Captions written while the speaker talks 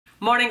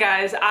Morning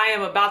guys, I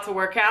am about to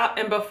work out,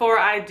 and before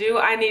I do,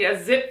 I need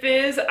a Zip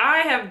Fizz. I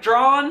have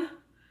drawn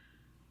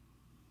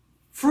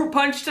fruit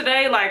punch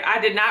today. Like, I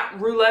did not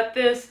roulette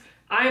this.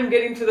 I am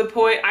getting to the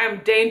point, I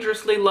am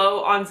dangerously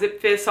low on Zip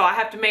Fizz, so I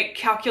have to make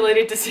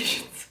calculated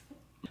decisions.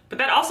 But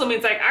that also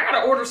means, like, I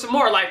gotta order some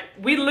more. Like,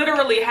 we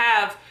literally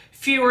have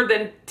fewer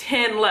than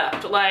 10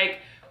 left. Like,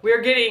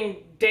 we're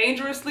getting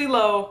dangerously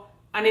low.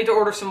 I need to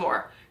order some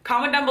more.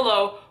 Comment down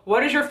below,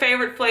 what is your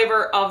favorite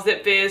flavor of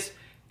Zip Fizz?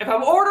 If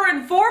I'm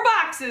ordering 4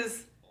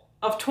 boxes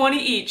of 20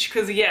 each,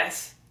 because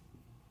yes,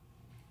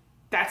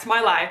 that's my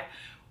life.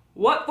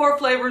 What 4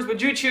 flavors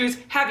would you choose?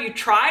 Have you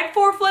tried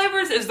 4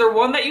 flavors? Is there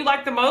one that you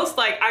like the most?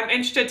 Like, I'm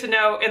interested to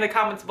know in the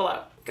comments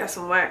below. Got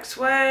some wax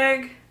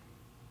swag.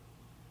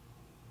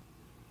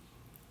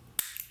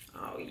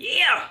 Oh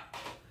yeah!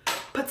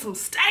 Put some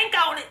stank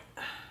on it.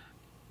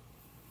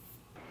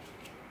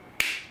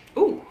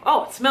 Ooh,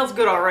 oh, it smells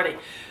good already.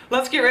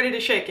 Let's get ready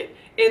to shake it.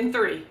 In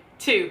 3,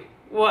 2,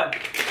 1.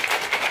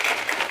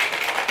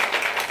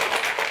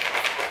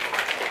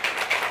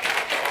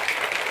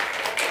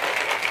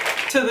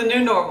 To the new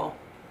normal.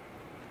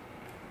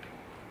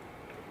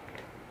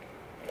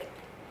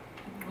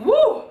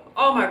 Woo!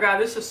 Oh my god,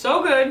 this is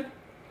so good.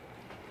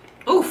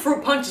 Ooh,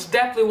 fruit punch is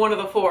definitely one of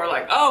the 4.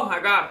 Like, oh my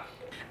god.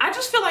 I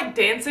just feel like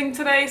dancing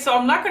today, so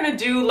I'm not gonna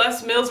do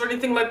less meals or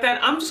anything like that.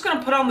 I'm just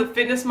gonna put on the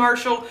Fitness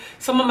Marshall,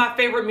 some of my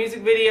favorite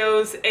music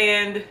videos,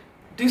 and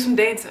do some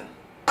dancing.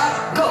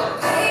 Go!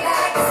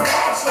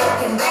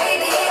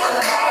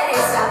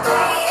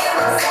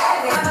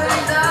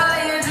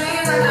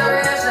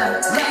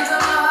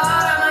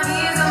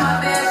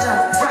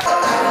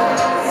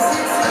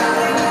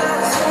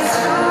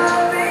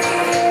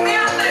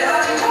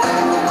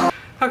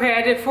 Okay,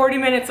 I did 40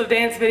 minutes of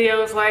dance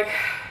videos. Like,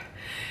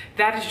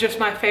 that is just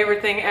my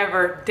favorite thing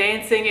ever.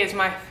 Dancing is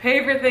my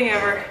favorite thing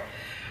ever.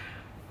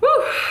 Woo!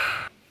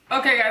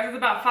 Okay guys, it's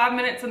about 5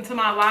 minutes into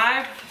my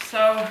live,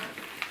 so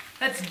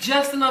that's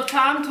just enough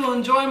time to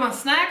enjoy my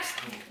snacks.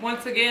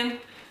 Once again,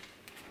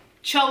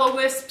 Cello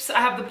Wisps.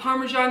 I have the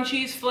Parmesan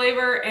cheese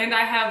flavor and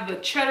I have the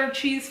cheddar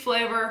cheese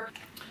flavor.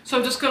 So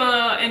I'm just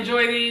gonna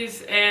enjoy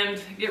these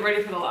and get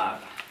ready for the live.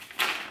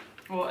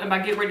 Well, and by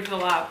get ready for the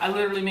live, I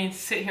literally mean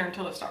sit here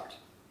until it starts.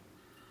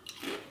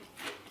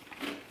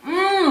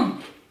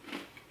 Mmm!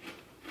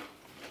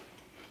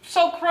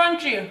 So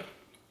crunchy.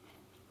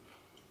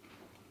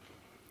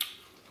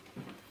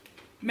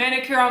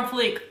 Manicure on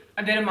fleek.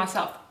 I did it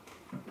myself.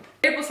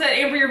 April said,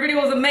 Amber, your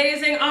video was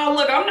amazing. Oh,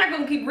 look, I'm not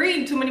going to keep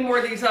reading too many more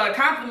of these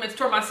compliments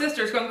toward my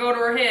sister. It's going to go to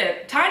her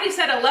head. Tiny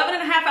said 11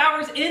 and a half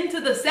hours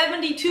into the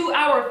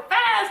 72-hour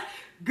fast.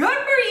 Good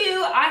for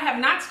you. I have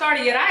not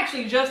started yet. I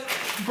actually just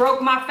broke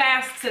my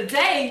fast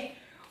today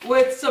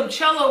with some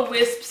Cello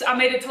Wisps. I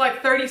made it to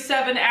like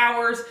 37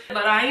 hours,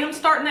 but I am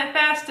starting that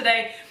fast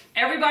today.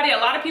 Everybody, a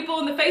lot of people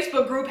in the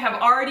Facebook group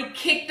have already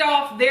kicked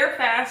off their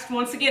fast.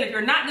 Once again, if you're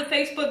not in the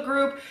Facebook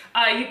group,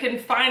 you can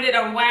find it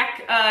on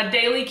WAC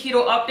Daily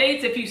Keto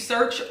Updates if you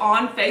search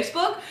on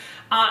Facebook.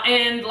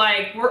 And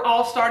like, we're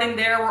all starting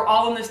there. We're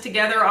all in this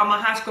together on my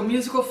High School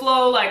Musical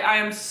flow. Like, I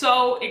am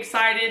so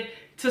excited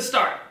to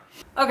start.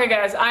 Okay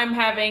guys, I'm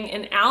having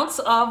an ounce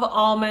of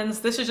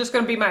almonds. This is just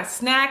gonna be my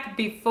snack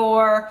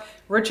before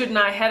Richard and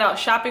I head out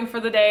shopping for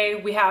the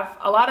day. We have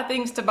a lot of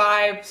things to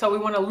buy, so we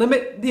wanna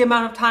limit the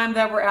amount of time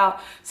that we're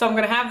out. So I'm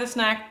gonna have this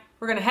snack.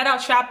 We're gonna head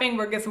out shopping,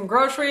 we're gonna get some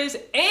groceries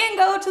and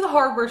go to the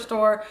hardware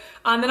store.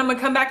 Then I'm gonna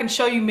come back and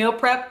show you meal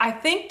prep. I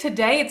think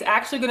today it's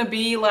actually gonna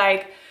be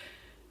like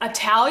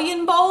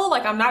Italian bowl.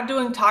 Like, I'm not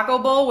doing taco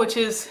bowl, which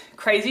is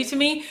crazy to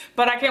me,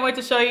 but I can't wait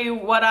to show you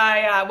what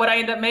I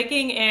end up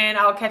making, and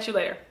I'll catch you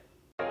later.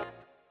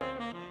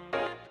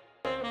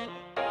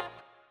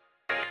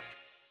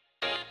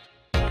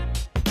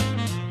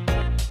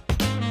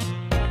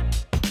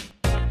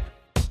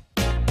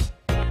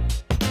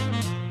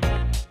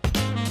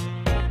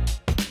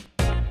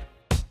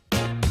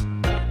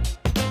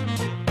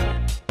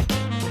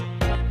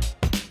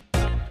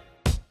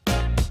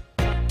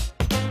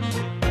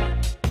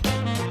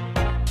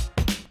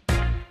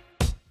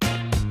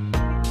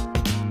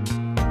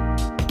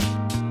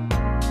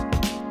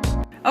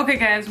 Okay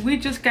guys, we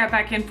just got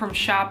back in from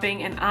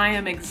shopping and I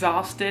am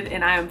exhausted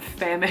and I am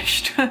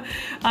famished.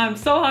 I'm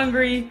so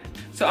hungry.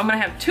 So I'm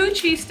gonna have 2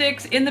 cheese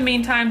sticks. In the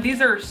meantime,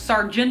 these are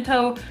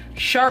Sargento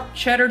Sharp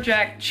Cheddar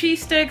Jack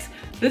cheese sticks.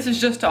 This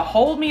is just to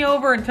hold me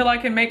over until I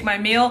can make my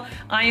meal.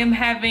 I am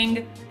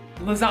having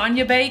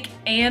lasagna bake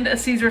and a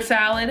Caesar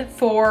salad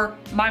for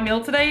my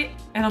meal today,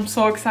 and I'm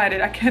so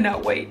excited. I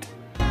cannot wait.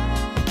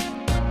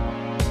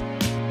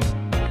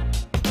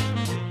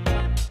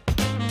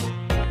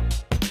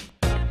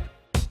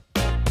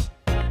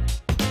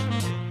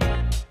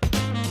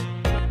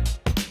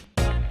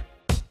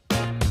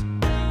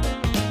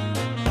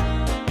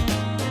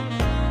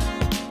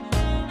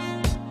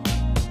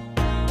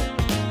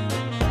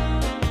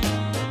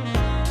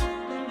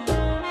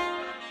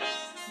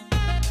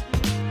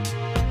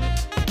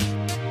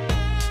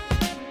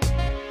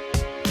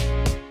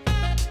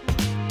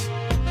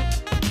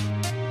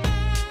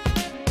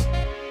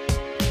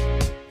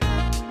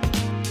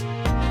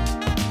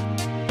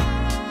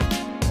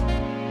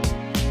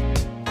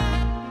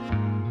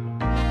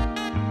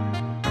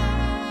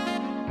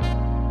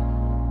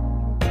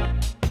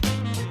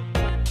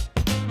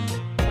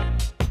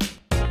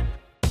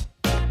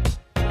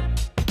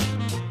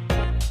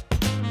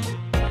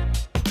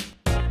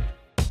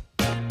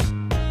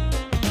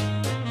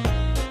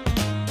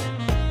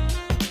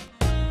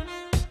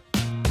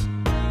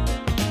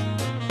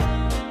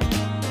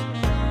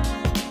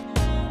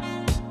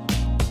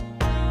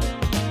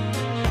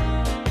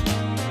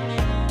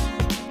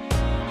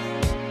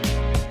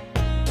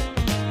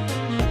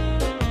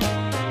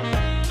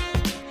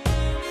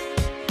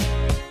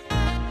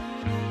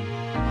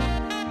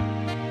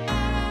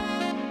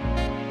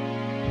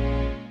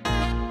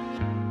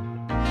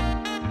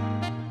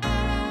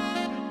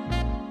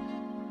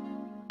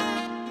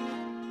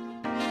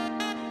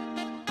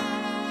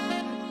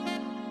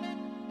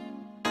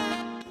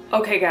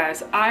 Okay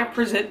guys, I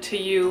present to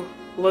you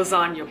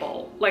lasagna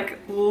bowl. Like,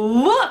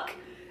 look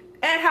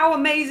at how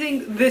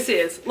amazing this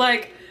is.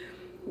 Like,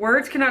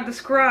 words cannot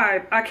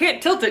describe. I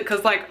can't tilt it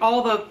because like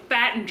all the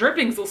fat and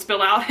drippings will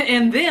spill out,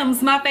 and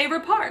them's my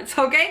favorite parts,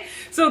 okay?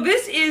 So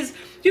this is,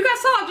 you guys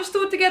saw, I just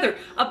threw it together.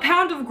 A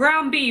pound of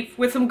ground beef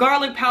with some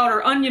garlic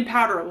powder, onion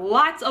powder,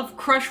 lots of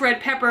crushed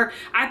red pepper.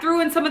 I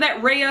threw in some of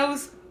that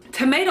Rayo's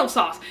tomato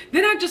sauce.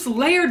 Then I just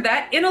layered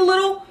that in a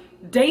little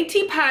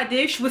dainty pie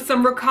dish with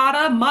some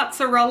ricotta,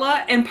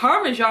 mozzarella, and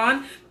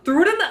Parmesan.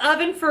 Threw it in the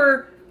oven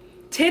for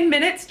 10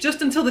 minutes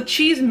just until the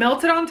cheese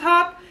melted on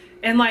top.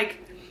 And like,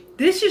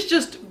 this is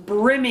just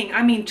brimming,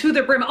 I mean to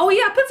the brim. Oh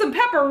yeah, I put some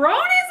pepperonis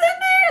in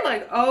there.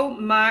 Like, oh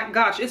my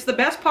gosh, it's the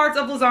best parts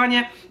of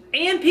lasagna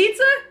and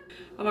pizza.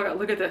 Oh my God,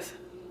 look at this.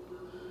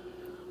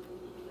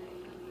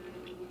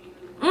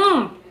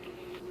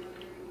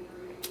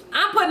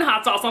 I'm putting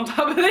hot sauce on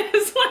top of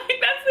this. Like,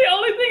 that's the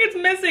only thing it's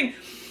missing.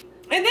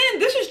 And then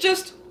this is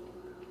just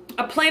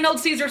a plain old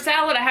Caesar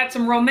salad. I had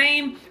some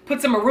romaine,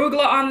 put some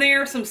arugula on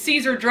there, some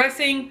Caesar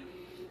dressing,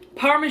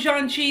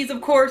 Parmesan cheese,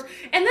 of course.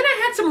 And then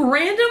I had some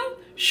random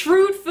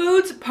Shrewd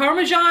Foods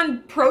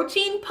Parmesan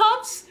protein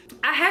puffs.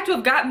 I had to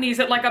have gotten these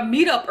at like a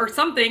meetup or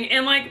something,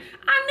 and like,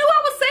 I knew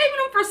I was saving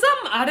them for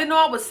something. I didn't know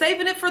I was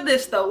saving it for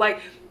this though.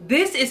 Like,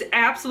 this is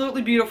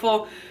absolutely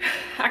beautiful.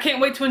 I can't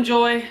wait to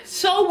enjoy.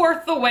 So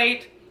worth the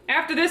wait.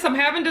 After this, I'm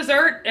having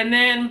dessert, and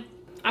then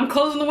I'm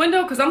closing the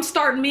window because I'm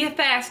starting me a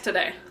fast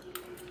today.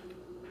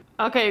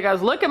 Okay, you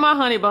guys, look at my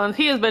honey buns.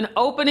 He has been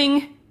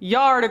opening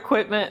yard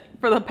equipment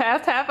for the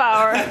past half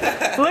hour.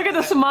 Look at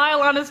the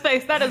smile on his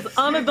face. That is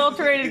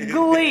unadulterated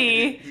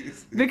glee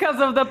because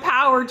of the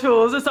power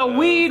tools. It's a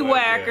weed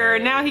whacker,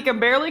 and now he can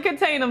barely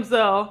contain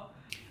himself.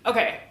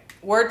 Okay,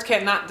 words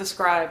cannot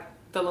describe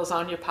the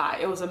lasagna pie.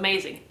 It was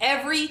amazing.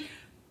 Every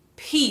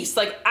piece,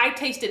 like, I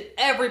tasted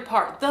every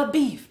part. The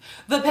beef,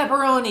 the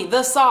pepperoni,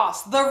 the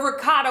sauce, the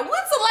ricotta.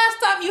 When's the last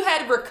time you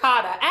had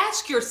ricotta?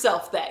 Ask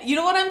yourself that. You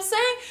know what I'm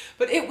saying?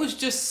 But it was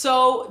just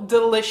so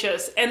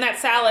delicious. And that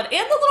salad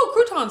and the little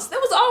croutons,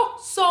 that was all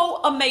so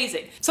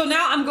amazing. So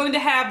now I'm going to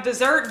have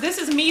dessert. This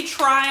is me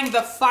trying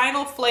the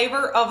final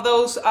flavor of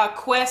those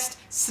Quest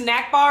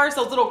snack bars,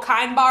 those little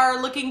kind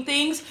bar looking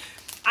things.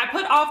 I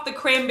put off the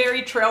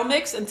cranberry trail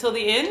mix until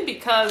the end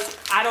because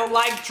I don't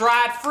like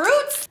dried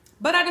fruits.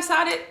 But I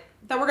decided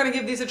that we're gonna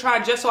give these a try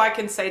just so I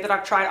can say that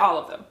I've tried all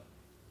of them.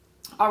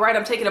 All right,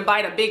 I'm taking a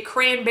bite, a big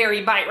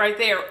cranberry bite right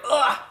there.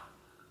 Ugh.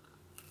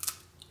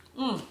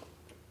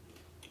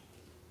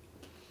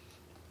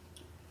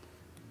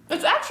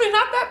 It's actually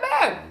not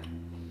that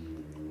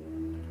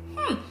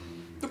bad.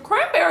 The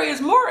cranberry is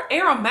more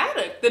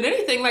aromatic than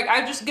anything. Like,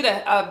 I just get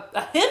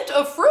a hint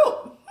of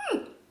fruit.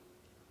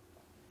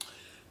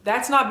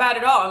 That's not bad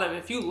at all. And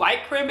if you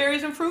like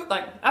cranberries and fruit,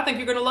 like, I think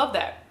you're gonna love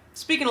that.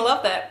 Speaking of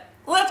love that,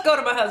 let's go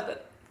to my husband.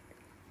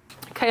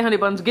 Okay, honey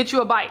buns, get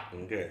you a bite.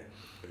 Okay,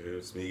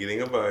 here's me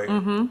getting a bite.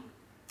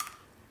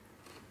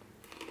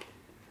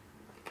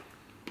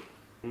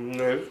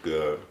 That's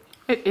good.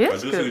 It is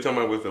I do see what you're talking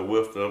about with a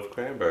whiff of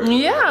cranberry.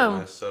 Yeah.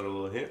 Nice subtle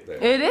little hint there.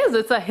 It is.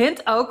 It's a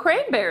hint of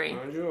cranberry.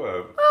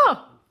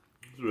 Oh.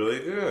 It's really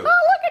good. Oh,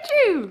 look at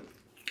you.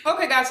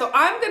 Okay, guys, so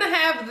I'm going to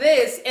have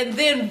this, and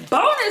then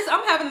bonus,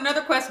 I'm having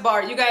another Quest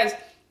bar. You guys,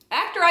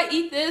 after I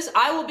eat this,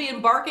 I will be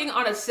embarking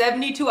on a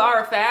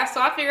 72-hour fast,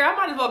 so I figure I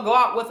might as well go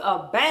out with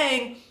a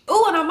bang.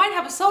 Ooh, and I might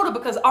have a soda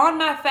because on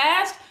my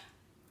fast,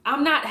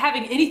 I'm not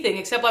having anything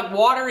except like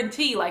water and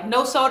tea, like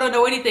no soda,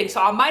 no anything.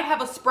 So I might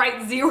have a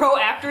Sprite Zero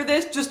after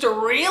this just to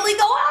really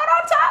go out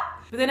on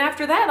top. But then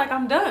after that, like,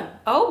 I'm done.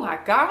 Oh my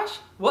gosh,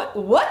 what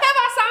have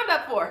I signed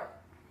up for?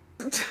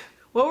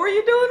 What were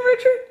you doing,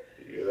 Richard?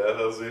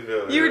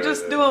 You were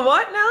just doing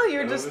what now? You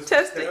were just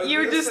testing. You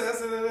were just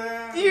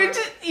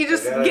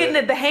getting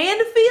at the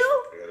hand feel?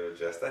 I gotta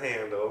adjust the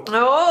handle.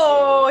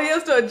 Oh, he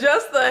has to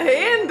adjust the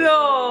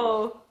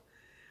handle.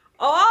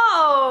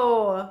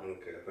 Oh.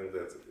 Okay, I think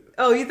that's good.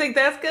 Oh, you think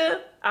that's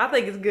good? I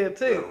think it's good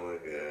too. Oh my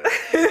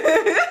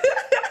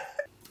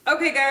God.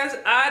 Okay, guys,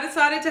 I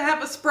decided to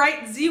have a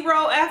Sprite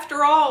Zero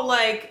after all.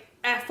 Like,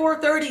 at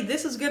 4:30,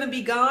 this is gonna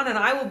be gone, and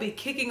I will be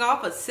kicking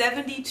off a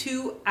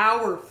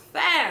 72-hour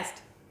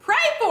fast. Pray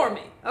for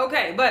me.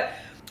 Okay, but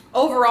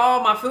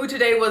overall, my food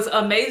today was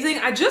amazing.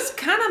 I just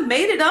kind of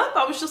made it up.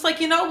 I was just like,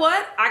 you know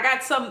what? I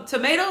got some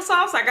tomato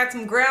sauce. I got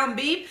some ground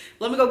beef.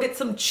 Let me go get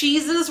some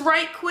cheeses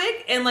right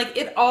quick. And like,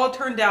 it all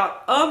turned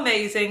out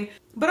amazing.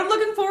 But I'm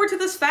looking forward to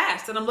this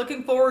fast, and I'm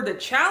looking forward to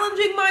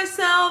challenging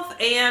myself,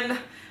 and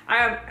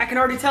I can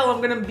already tell I'm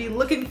gonna be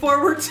looking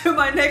forward to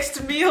my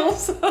next meal.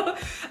 So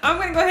I'm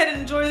gonna go ahead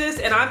and enjoy this,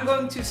 and I'm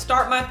going to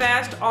start my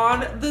fast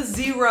on the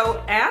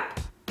Zero app.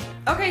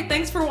 Okay,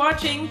 thanks for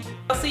watching.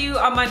 I'll see you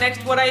on my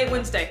next What I Ate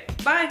Wednesday.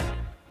 Bye.